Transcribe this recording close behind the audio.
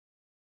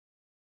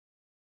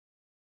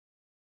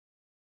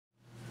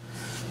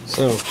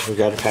So we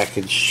got a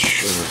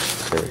package.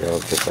 There we go,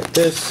 just like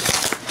this.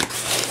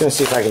 I'm gonna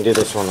see if I can do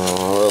this one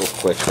a little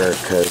quicker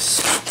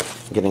because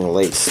I'm getting a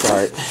late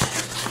start.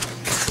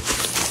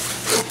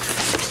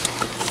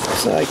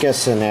 So I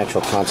guess a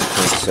natural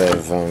consequence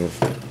of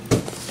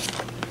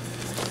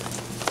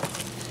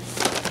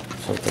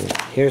something.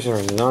 Here's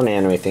our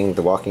non-anime thing,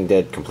 The Walking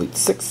Dead Complete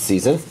 6th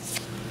Season.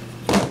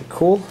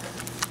 Cool.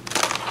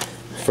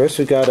 First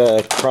we got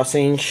a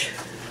Ange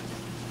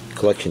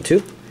Collection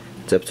 2.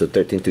 It's episode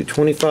 13 through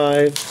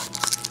 25.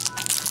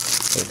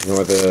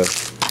 Ignore the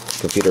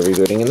computer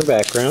rebooting in the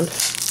background.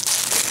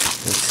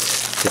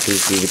 Let's get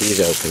these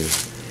DVDs open.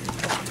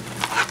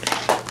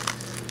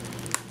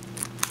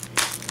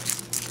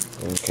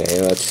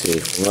 Okay, let's see.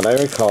 From what I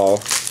recall,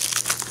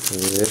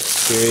 this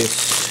series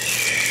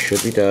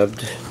should be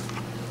dubbed.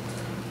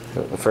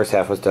 The first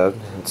half was dubbed.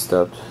 It's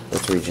dubbed.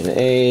 That's Region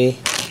A.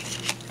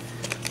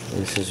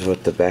 This is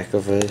what the back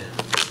of a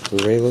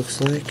Blu-ray looks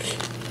like.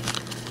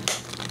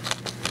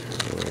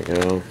 There we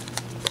go.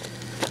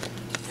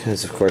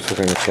 Because of course we're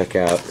going to check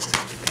out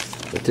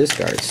the disc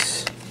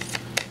arts.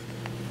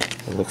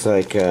 It looks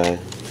like the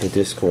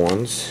disc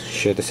ones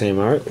share the same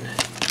art,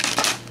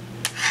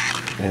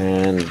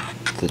 and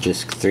the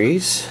disc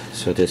 3s.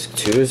 So disc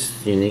 2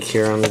 is unique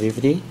here on the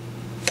DVD.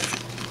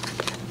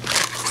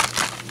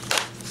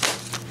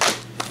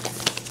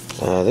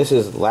 This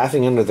is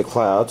Laughing Under the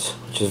Clouds,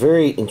 which is a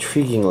very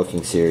intriguing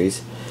looking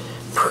series.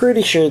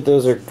 Pretty sure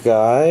those are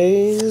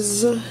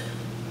guys,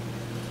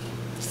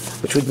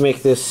 which would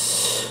make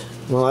this,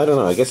 well, I don't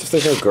know, I guess if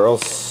there's no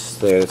girls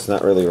there, it's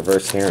not really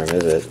reverse harem,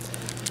 is it?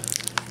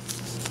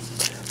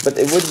 But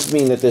it would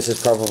mean that this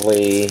is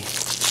probably,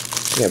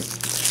 yeah,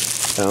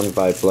 bound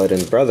by blood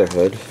and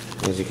brotherhood.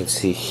 As you can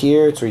see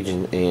here, it's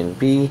Region A and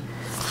B.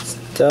 It's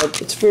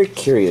dubbed. It's a very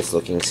curious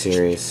looking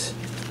series.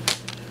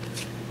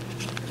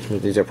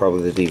 These are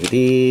probably the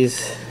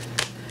DVDs.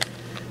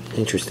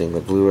 Interesting.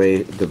 The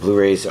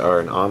Blu-rays are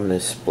an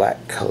ominous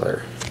black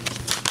color.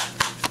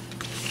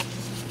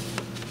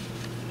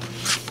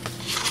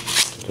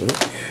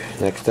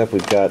 Next up,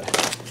 we've got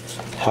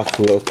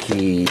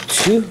Hakuoki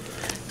 2.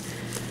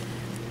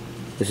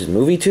 This is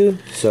movie 2,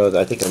 so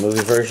I think a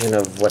movie version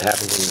of what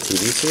happens in the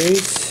TV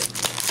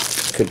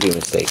series. Could be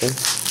mistaken.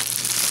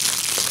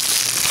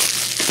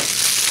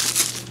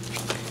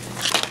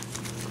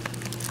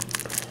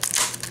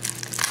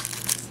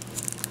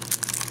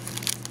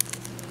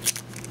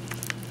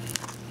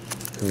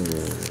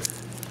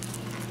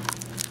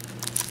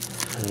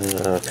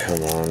 Oh,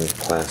 come on,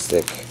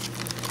 plastic.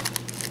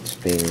 It's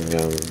being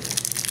a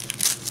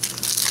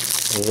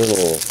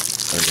little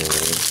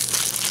annoying.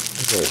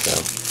 There we go.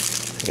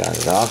 Got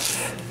it off.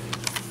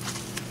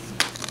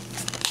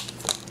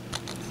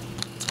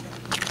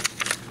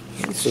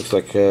 This looks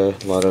like a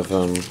lot of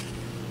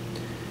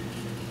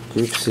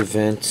groups,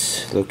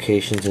 events,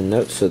 locations, and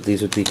notes. So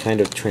these would be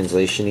kind of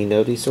translation-y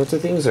note-y sorts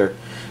of things, or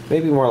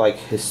maybe more like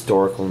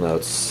historical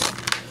notes,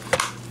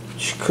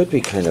 which could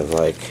be kind of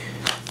like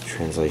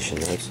translation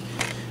notes.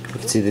 You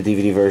can see the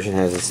DVD version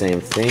has the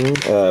same thing.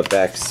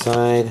 Back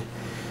side,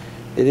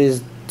 it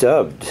is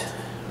dubbed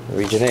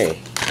Region A.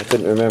 I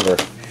couldn't remember.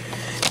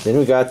 Then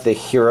we got the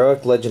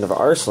Heroic Legend of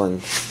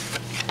Arslan,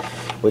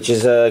 which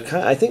is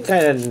I think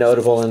kind of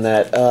notable in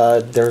that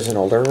there's an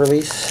older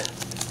release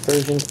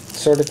version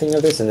sort of thing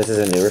of this, and this is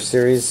a newer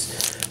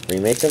series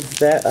remake of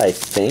that, I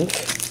think.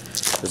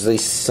 There's at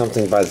least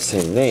something by the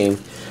same name.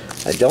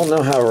 I don't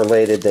know how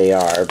related they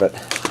are, but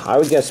I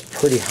would guess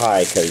pretty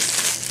high, because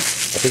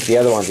I think the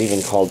other one's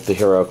even called the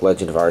Heroic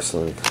Legend of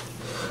Arslan.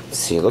 Let's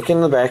see, looking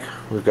in the back,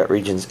 we've got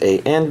Regions A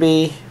and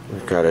B.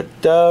 We've got a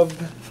dub.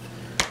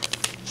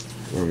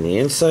 On the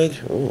inside,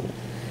 ooh.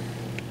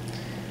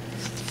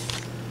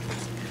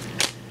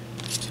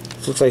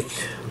 This looks like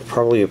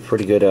probably a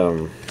pretty good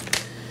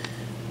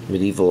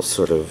medieval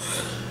sort of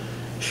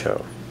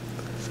show.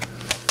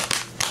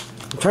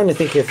 I'm trying to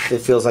think if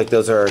it feels like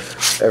those are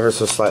ever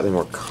so slightly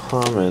more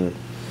common.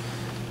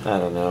 I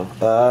don't know.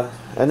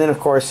 And then of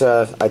course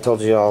I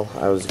told you all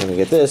I was going to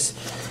get this.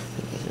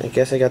 I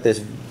guess I got this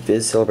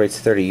Viz Celebrates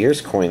 30 Years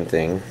coin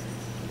thing.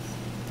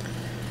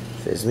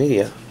 Viz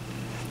Media.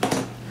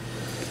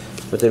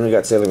 But then we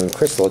got Sailor Moon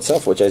Crystal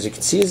itself, which as you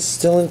can see is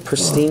still in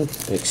pristine,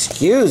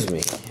 excuse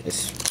me,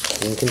 is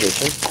in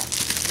condition.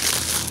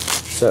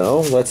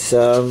 So let's,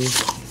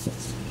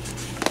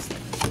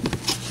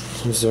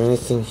 is there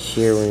anything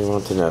here we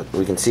want to know?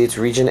 We can see it's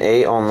Region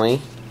A only.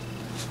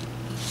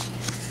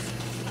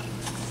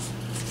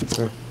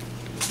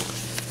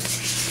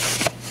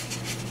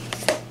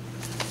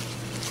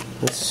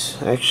 Let's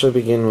actually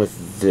begin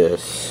with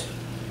this.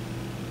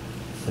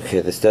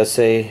 Okay, this does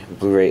say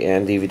Blu-ray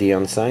and DVD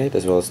on the side,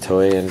 as well as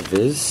Toei and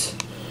Viz.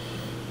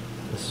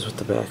 This is what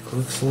the back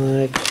looks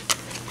like.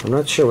 I'm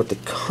not sure what the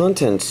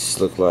contents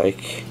look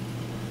like.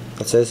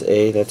 That says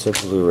A, that's a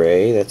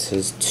Blu-ray. That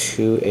says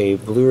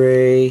 2A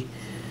Blu-ray.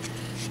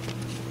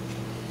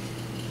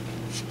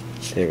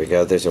 There we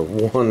go, there's a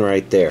 1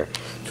 right there.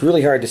 It's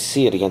really hard to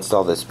see it against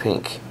all this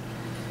pink.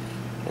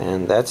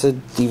 And that's a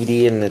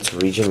DVD and it's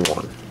Region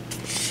 1.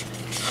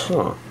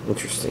 Huh,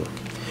 interesting.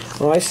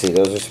 Oh, I see.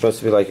 Those are supposed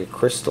to be like a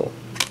crystal.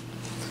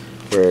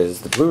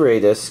 Whereas the Blu-ray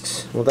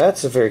discs, well,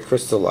 that's a very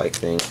crystal-like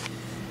thing.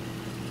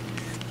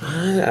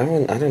 I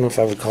don't know if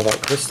I would call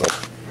that crystal.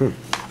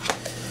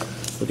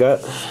 We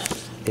got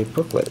a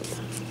booklet,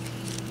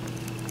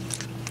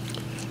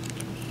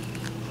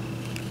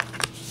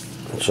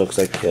 which looks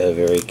like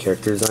very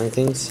character design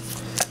things.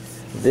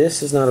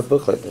 This is not a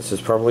booklet. This is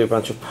probably a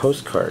bunch of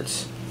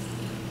postcards.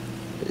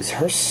 Is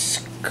her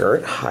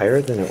skirt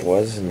higher than it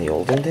was in the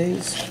olden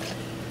days?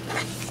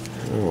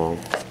 Oh.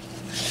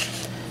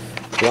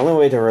 The only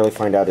way to really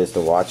find out is to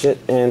watch it,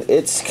 and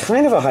it's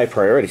kind of a high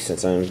priority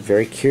since I'm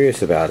very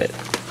curious about it.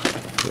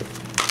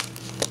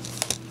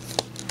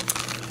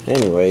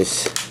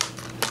 Anyways,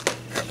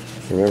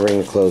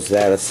 remembering to close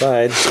that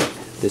aside,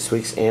 this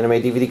week's anime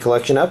DVD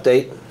collection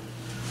update.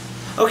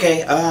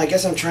 Okay, I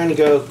guess I'm trying to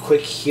go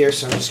quick here,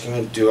 so I'm just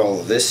going to do all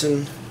of this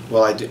in,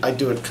 well, I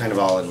do it kind of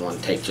all in one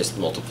take, just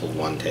multiple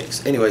one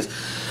takes. Anyways,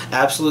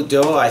 Absolute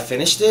Duo, I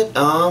finished it.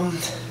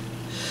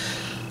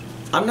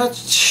 I'm not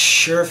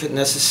sure if it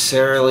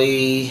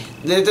necessarily,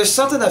 there's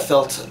something that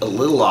felt a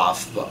little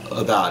off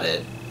about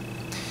it.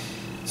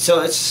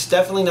 So it's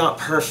definitely not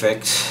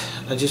perfect.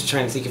 I'm just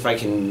trying to think if I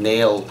can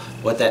nail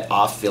what that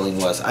off feeling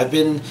was. I've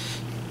been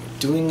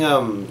doing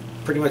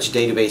pretty much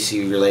database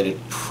related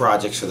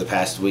projects for the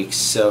past week,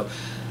 so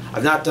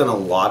I've not done a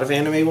lot of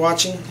anime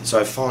watching, so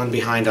I've fallen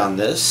behind on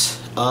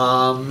this.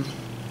 I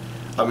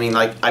mean,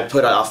 like, I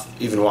put off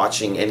even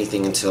watching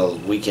anything until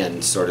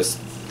weekend sort of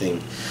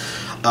thing.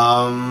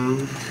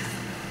 I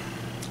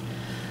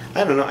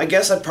don't know, I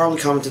guess I probably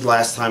commented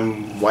last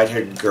time,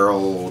 white-haired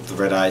girl with the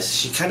red eyes,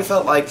 she kind of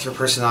felt like her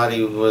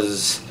personality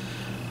was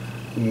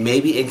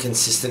maybe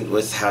inconsistent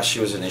with how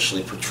she was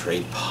initially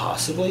portrayed,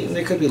 possibly, and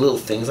there could be little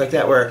things like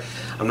that where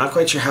I'm not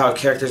quite sure how a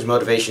character's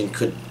motivation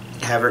could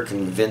have her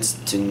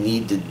convinced to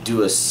need to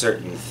do a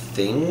certain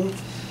thing.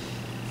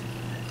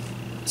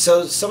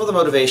 So some of the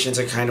motivations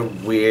are kind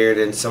of weird,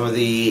 and some of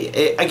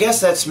the, I guess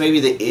that's maybe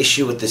the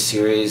issue with the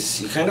series.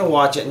 You kind of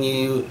watch it and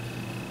you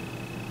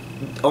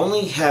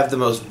only have the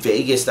most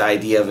vaguest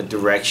idea of a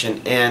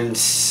direction, and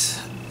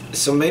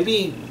so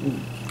maybe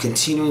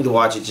continuing to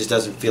watch it just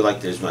doesn't feel like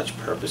there's much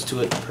purpose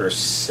to it per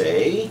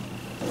se.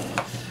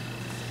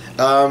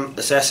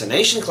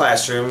 Assassination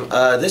Classroom,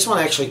 this one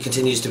actually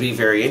continues to be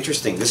very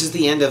interesting. This is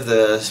the end of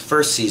the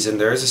first season.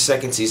 There is a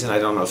second season. I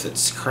don't know if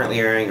it's currently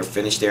airing or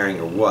finished airing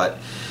or what,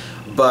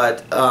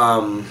 but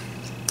I'm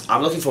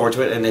looking forward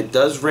to it, and it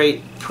does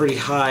rate pretty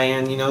high,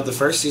 and you know, the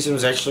first season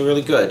was actually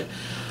really good.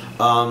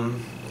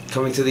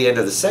 Coming to the end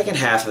of the second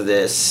half of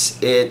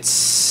this,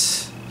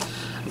 it's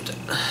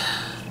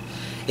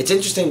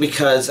interesting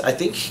because I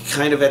think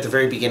kind of at the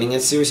very beginning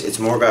of the series, it's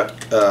more about,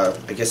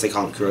 I guess they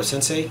call him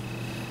Kuro-sensei.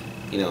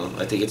 You know,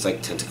 I think it's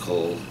like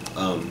tentacle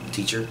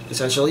teacher,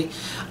 essentially.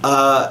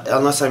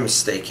 Unless I'm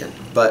mistaken.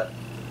 But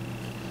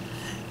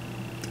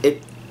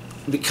it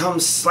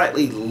becomes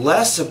slightly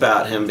less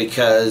about him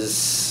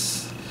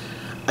because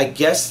I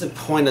guess the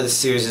point of the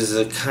series is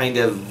a kind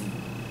of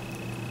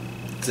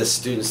the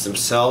students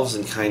themselves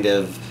and kind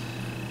of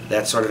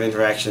that sort of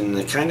interaction.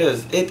 The kind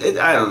of,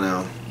 I don't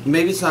know.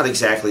 Maybe it's not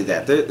exactly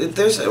that.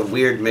 There's a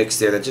weird mix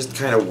there that just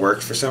kind of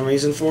worked for some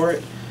reason for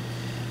it.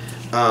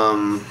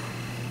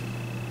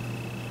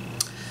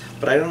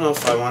 But I don't know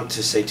if I want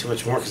to say too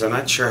much more because I'm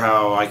not sure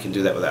how I can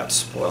do that without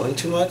spoiling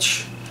too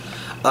much.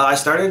 I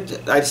decided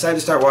to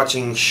start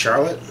watching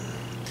Charlotte.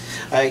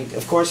 I,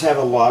 of course, have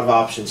a lot of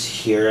options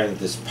here, and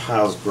this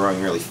pile's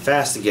growing really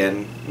fast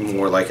again,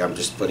 more like I'm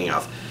just putting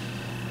off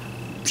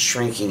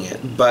shrinking it.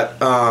 But,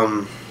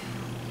 I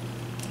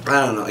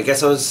don't know. I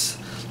guess I was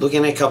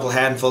looking at a couple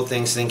handful of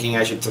things, thinking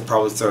I should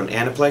probably throw an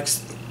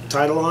Aniplex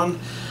title on.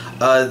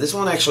 This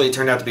one actually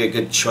turned out to be a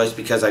good choice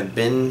because I've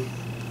been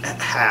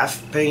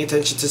half paying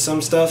attention to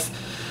some stuff,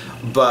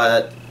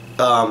 but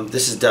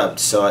this is dubbed,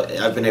 so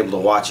I've been able to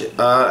watch it.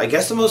 I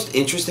guess the most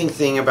interesting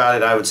thing about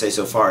it, I would say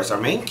so far, is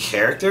our main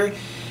character.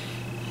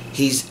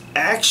 He's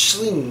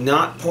actually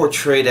not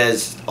portrayed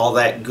as all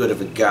that good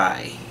of a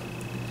guy,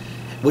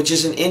 which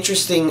is an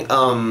interesting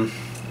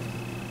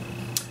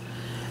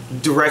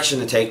direction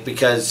to take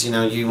because, you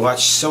know, you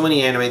watch so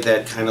many anime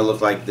that kind of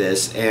look like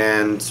this,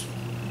 and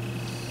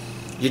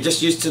you're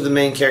just used to the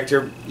main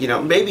character, you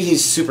know, maybe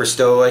he's super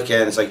stoic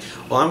and it's like,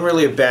 well, I'm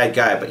really a bad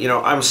guy, but, you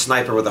know, I'm a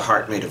sniper with a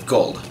heart made of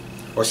gold.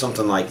 Or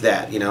something like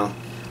that, you know.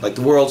 Like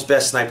the world's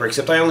best sniper,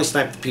 except I only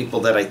snipe the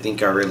people that I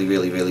think are really,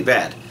 really, really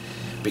bad.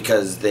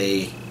 Because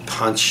they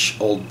punch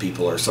old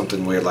people or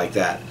something weird like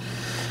that.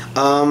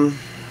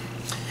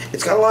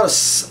 It's got a lot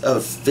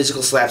of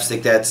physical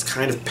slapstick that's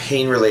kind of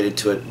pain-related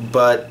to it,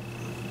 but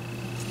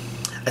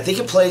I think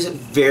it plays it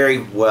very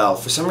well.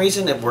 For some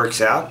reason it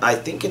works out. I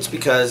think it's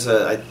because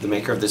the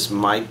maker of this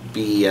might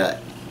be the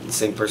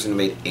same person who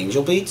made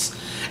Angel Beats.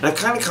 And I've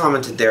kind of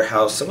commented there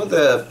how some of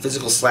the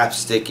physical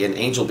slapstick in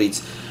Angel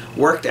Beats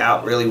worked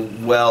out really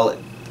well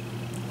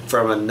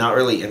from a not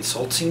really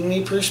insulting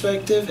me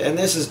perspective. And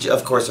this is,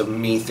 of course, a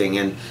me thing,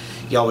 and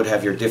y'all would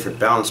have your different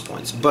balance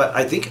points. But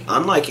I think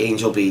unlike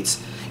Angel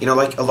Beats, You know,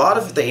 like a lot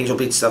of the Angel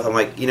Beats stuff, I'm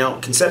like, you know,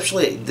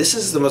 conceptually, this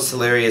is the most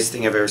hilarious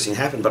thing I've ever seen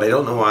happen, but I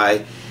don't know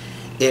why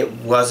it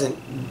wasn't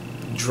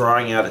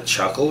drawing out a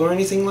chuckle or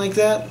anything like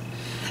that.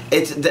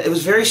 It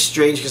was very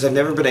strange because I've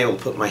never been able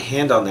to put my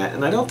hand on that,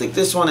 and I don't think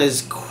this one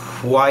is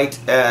quite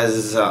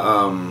as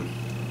I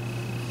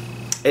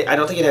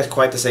don't think it has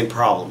quite the same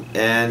problem,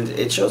 and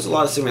it shows a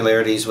lot of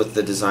similarities with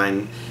the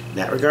design in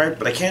that regard,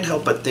 but I can't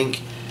help but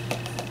think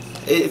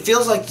it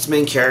feels like this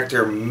main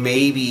character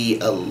may be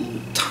a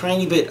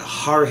tiny bit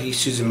Haruhi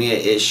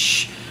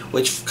Suzumiya-ish,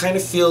 which kind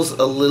of feels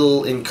a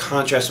little in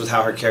contrast with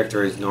how her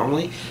character is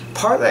normally.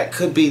 Part of that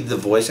could be the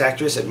voice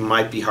actress. It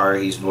might be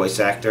Haruhi's voice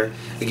actor.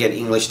 Again,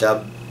 English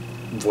dub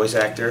voice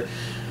actor.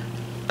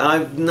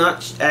 I've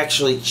not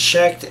actually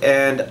checked,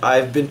 and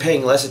I've been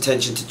paying less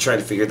attention to try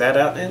to figure that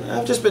out, and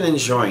I've just been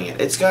enjoying it.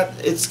 It's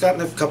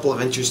gotten a couple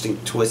of interesting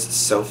twists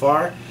so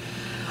far.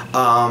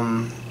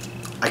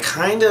 I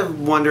kind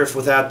of wonder if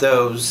without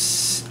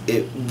those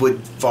it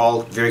would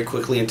fall very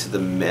quickly into the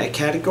meh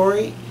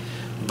category,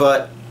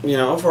 but you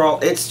know, overall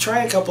it's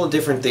trying a couple of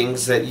different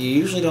things that you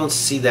usually don't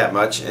see that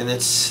much, and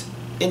it's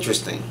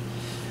interesting.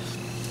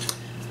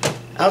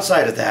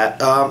 Outside of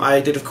that,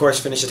 I did of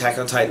course finish Attack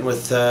on Titan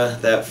with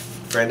that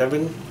friend I've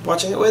been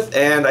watching it with,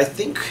 and I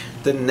think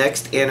the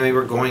next anime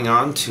we're going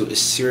on to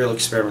is Serial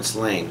Experiments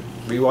Lain.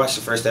 Rewatched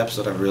the first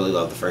episode. I really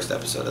loved the first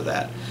episode of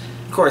that.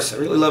 Of course, I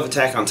really love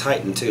Attack on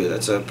Titan too.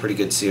 That's a pretty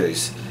good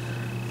series.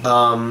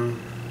 And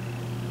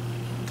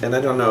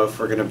I don't know if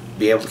we're going to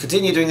be able to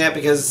continue doing that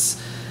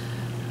because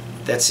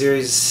that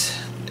series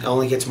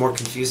only gets more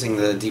confusing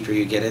the deeper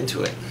you get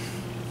into it,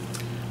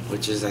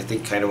 which is, I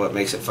think, kind of what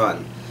makes it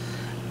fun.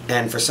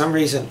 And for some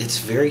reason, it's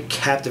very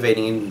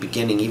captivating in the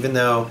beginning, even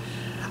though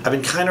I've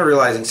been kind of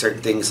realizing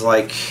certain things,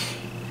 like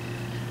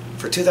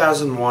for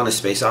 2001 A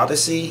Space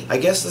Odyssey, I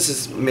guess this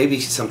is maybe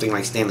something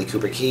like Stanley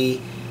Kubrick.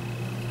 He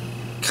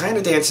kind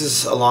of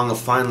dances along a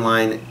fine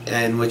line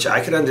in which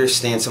I could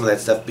understand some of that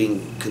stuff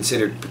being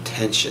considered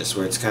pretentious,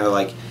 where it's kind of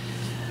like,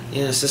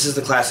 yes, this is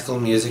the classical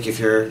music. If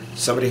you're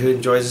somebody who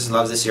enjoys this and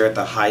loves this, you're at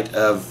the height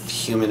of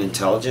human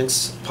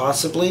intelligence,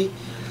 possibly.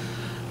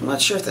 I'm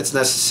not sure if that's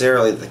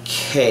necessarily the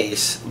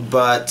case,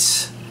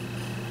 but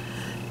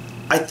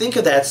I think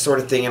of that sort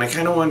of thing, and I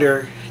kind of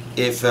wonder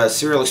if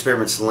Serial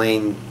Experiments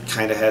Lain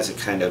kind of has a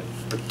kind of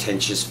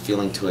pretentious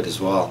feeling to it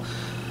as well.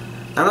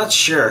 I'm not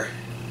sure.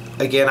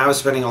 Again, I was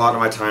spending a lot of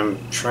my time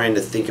trying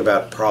to think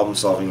about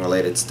problem-solving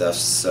related stuff,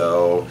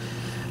 so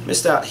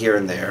missed out here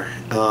and there.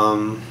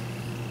 But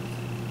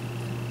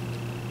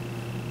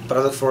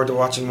I look forward to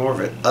watching more of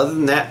it. Other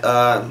than that,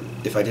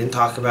 if I didn't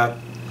talk about...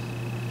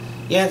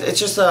 Yeah, it's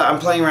just I'm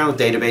playing around with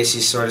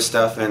databases sort of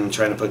stuff and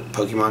trying to put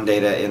Pokemon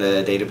data in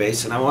a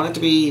database, and I want it to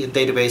be a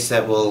database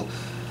that will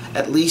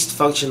at least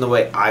function the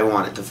way I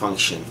want it to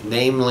function.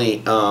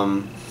 Namely,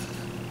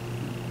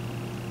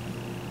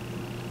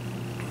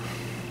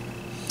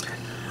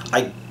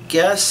 I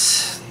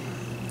guess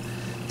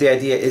the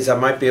idea is I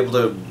might be able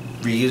to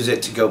reuse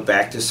it to go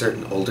back to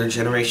certain older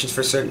generations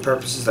for certain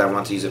purposes. I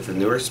want to use it for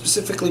newer,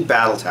 specifically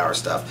Battle Tower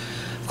stuff.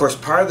 Of course,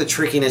 part of the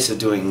trickiness of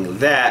doing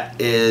that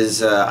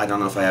is I don't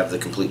know if I have the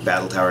complete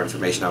Battle Tower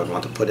information I would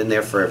want to put in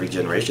there for every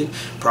generation.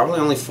 Probably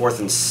only 4th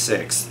and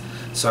 6th,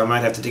 so I might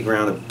have to dig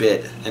around a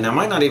bit. And I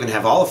might not even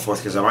have all of 4th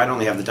because I might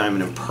only have the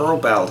Diamond and Pearl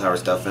Battle Tower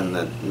stuff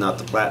and not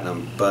the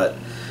Platinum, but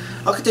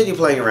I'll continue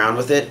playing around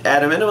with it.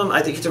 At a minimum,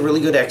 I think it's a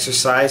really good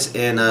exercise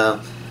in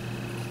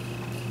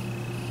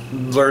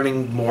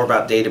learning more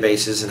about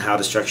databases and how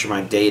to structure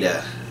my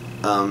data.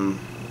 And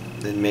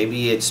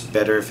maybe it's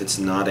better if it's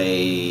not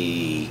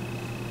a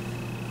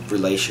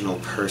relational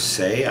per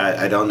se.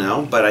 I don't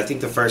know, but I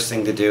think the first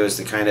thing to do is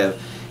to kind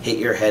of hit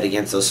your head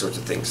against those sorts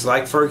of things.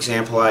 Like, for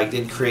example, I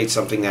did create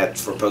something that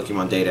for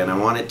Pokemon data, and I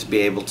want it to be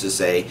able to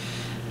say,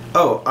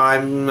 oh,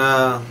 I'm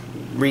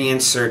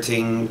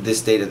reinserting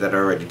this data that I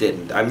already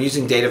did. I'm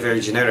using data very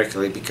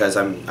generically because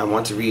I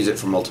want to reuse it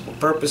for multiple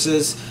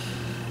purposes.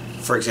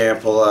 For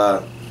example,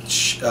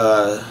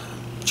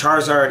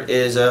 Charizard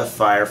is a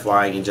fire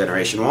flying in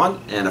Generation 1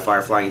 and a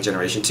fire flying in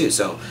Generation 2.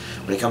 So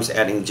when it comes to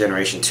adding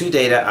Generation 2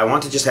 data, I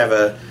want to just have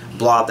a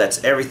blob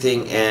that's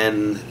everything,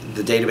 and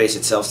the database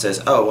itself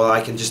says, oh, well,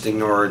 I can just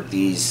ignore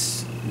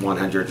these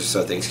 100 or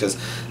so things because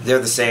they're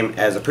the same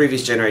as a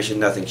previous generation.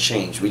 Nothing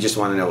changed. We just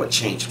want to know what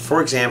changed.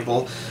 For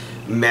example,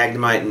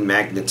 Magnemite and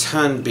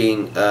Magneton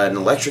being an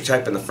electric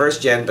type in the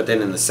first gen, but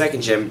then in the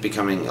second gen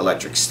becoming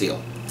electric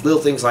steel. Little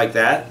things like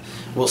that.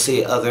 We'll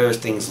see other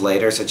things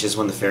later, such as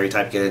when the fairy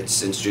type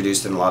gets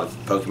introduced and a lot of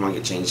Pokemon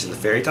get changed in the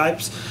fairy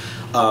types,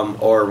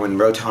 or when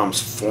Rotom's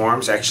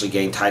forms actually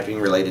gain typing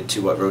related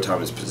to what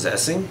Rotom is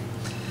possessing.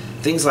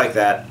 Things like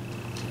that.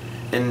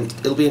 And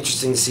it'll be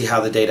interesting to see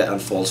how the data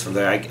unfolds from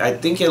there. I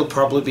think it'll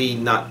probably be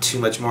not too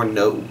much more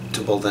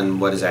notable than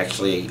what is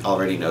actually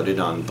already noted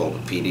on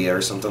Bulbapedia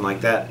or something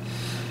like that.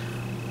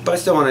 But I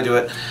still want to do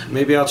it.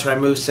 Maybe I'll try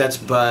movesets,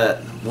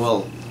 but,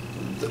 well,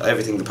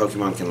 everything the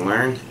Pokemon can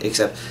learn,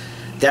 except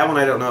that one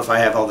I don't know if I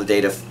have all the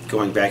data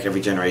going back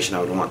every generation I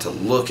would want to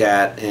look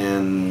at,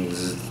 and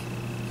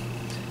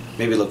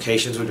Maybe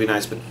locations would be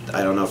nice, but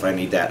I don't know if I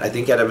need that. I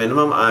think at a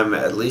minimum, I'm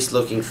at least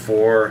looking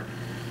for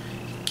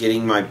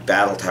getting my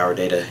battle tower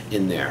data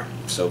in there.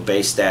 So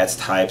base stats,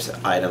 types,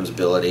 items,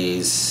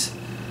 abilities,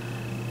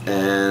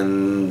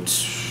 and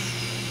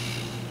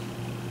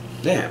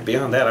yeah,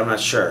 beyond that, I'm not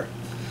sure.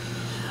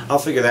 I'll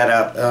figure that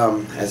out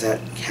as that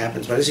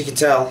happens. But as you can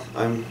tell,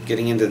 I'm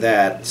getting into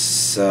that.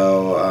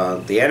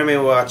 So the anime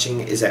we're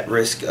watching is at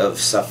risk of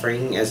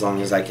suffering as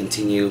long as I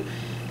continue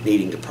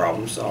needing to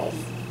problem solve.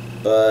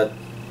 But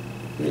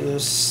you know,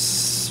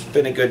 it's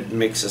been a good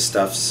mix of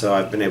stuff, so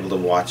I've been able to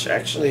watch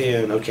actually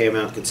an okay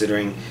amount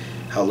considering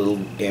how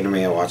little anime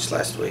I watched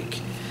last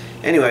week.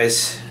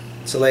 Anyways,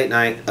 it's a late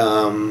night.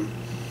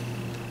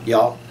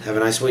 Y'all have a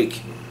nice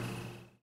week.